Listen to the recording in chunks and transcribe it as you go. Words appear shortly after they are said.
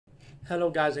Hello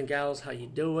guys and gals, how you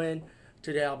doing?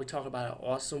 Today I'll be talking about an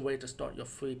awesome way to start your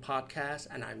free podcast,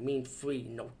 and I mean free,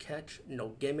 no catch, no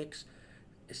gimmicks.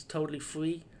 It's totally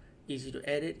free, easy to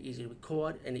edit, easy to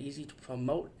record, and easy to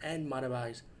promote and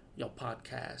monetize your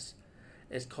podcast.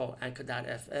 It's called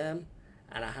Anchor.fm,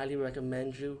 and I highly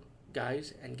recommend you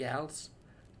guys and gals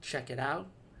check it out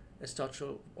and start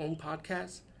your own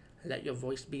podcast and let your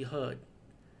voice be heard.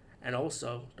 And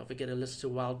also, don't forget to listen to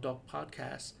Wild Dog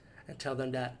Podcast and tell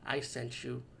them that I sent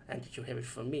you and that you hear it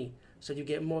from me. So you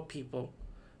get more people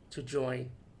to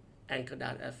join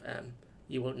Anchor.fm.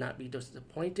 You will not be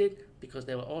disappointed because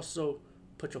they will also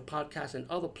put your podcast in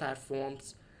other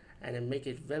platforms and then make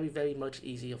it very, very much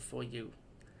easier for you.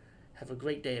 Have a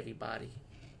great day, everybody.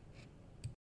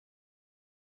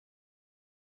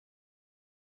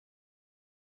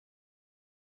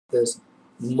 This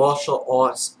martial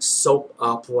arts soap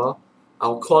opera.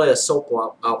 I'll call it a soap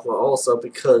opera also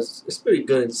because it's pretty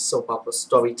good in soap opera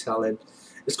storytelling.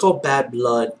 It's called Bad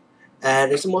Blood,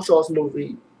 and it's a martial arts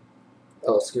movie.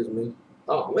 Oh, excuse me.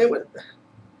 Oh man, what?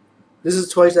 This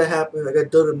is twice that happened. I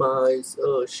got dirt in my eyes.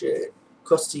 Oh shit,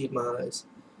 crusty in my eyes.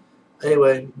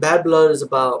 Anyway, Bad Blood is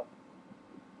about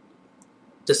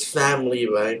this family,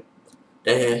 right?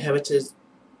 They inherited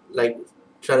like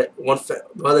trying to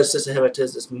brother and sister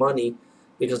inherited this money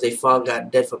because their father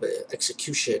got dead from an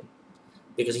execution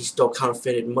because he stole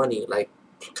counterfeited money, like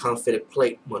counterfeited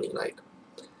plate money, like.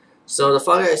 So the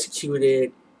father got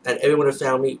executed, and everyone in the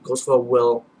family goes for a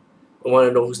will and want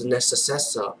to know who's the next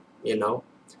successor. You know,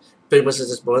 pretty much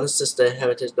his brother and sister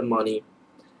inherited the money,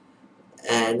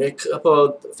 and a couple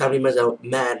of family members are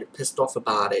mad and pissed off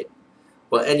about it.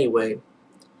 But anyway,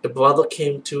 the brother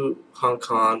came to Hong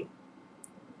Kong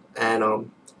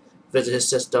and visit his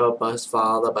sister about his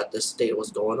father, about the state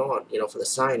was going on, for the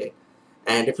signing.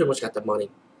 And they pretty much got the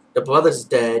money. The brother's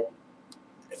dead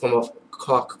from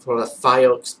a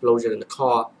fire explosion in the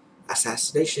car,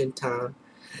 assassination time.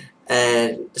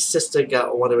 And the sister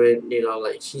got wondering,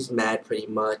 like she's mad pretty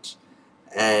much.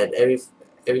 And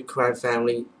every crime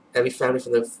family, every family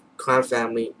from the crime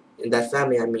family, in that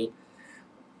family I mean,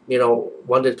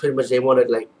 wanted pretty much they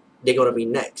wanted like they're gonna be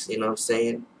next. You know what I'm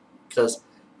saying? Because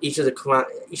each of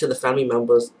the family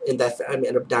members in that family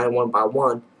end up dying one by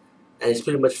one, and it's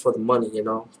pretty much for the money,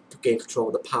 to gain control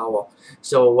of the power.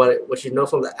 So what you know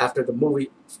from after the movie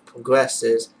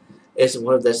progresses is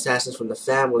one of the assassins from the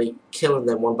family killing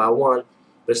them one by one.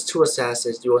 There's two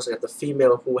assassins. You also got the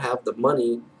female who have the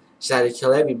money, decided to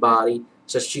kill everybody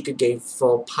so she could gain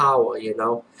full power,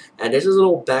 And there's a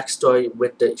little backstory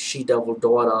with the she-devil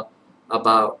daughter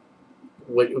about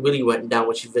what really went down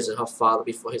when she visited her father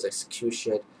before his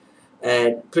execution.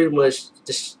 And pretty much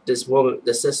this woman,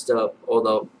 the sister, or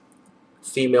the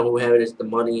female who inherited the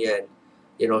money and,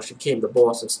 she became the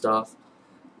boss and stuff,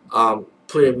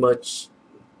 pretty much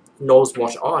knows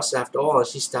martial arts after all. And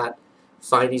she started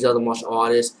finding these other martial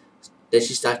artists. Then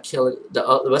she started killing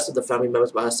the rest of the family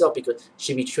members by herself because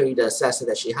she betrayed the assassin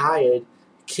that she hired,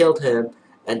 killed him,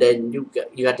 and then you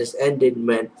got this ending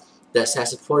when the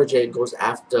assassin protege goes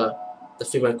after the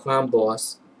female crime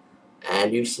boss,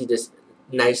 and you see this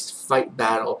nice fight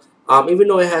battle. Even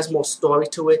though it has more story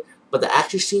to it, but the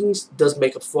action scenes does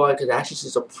make up for it because the action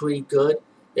scenes are pretty good.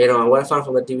 And what I found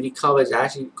from the DVD cover is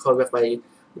actually choreographed by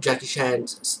Jackie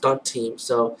Chan's stunt team,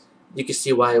 so you can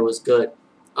see why it was good.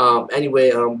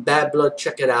 Anyway, Bad Blood,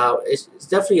 check it out. It's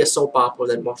definitely a soap opera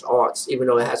than martial arts, even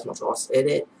though it has martial arts in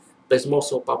it, but it's more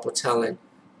soap opera telling.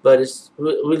 But it's a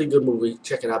really good movie.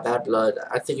 Check it out, Bad Blood.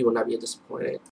 I think you will not be disappointed.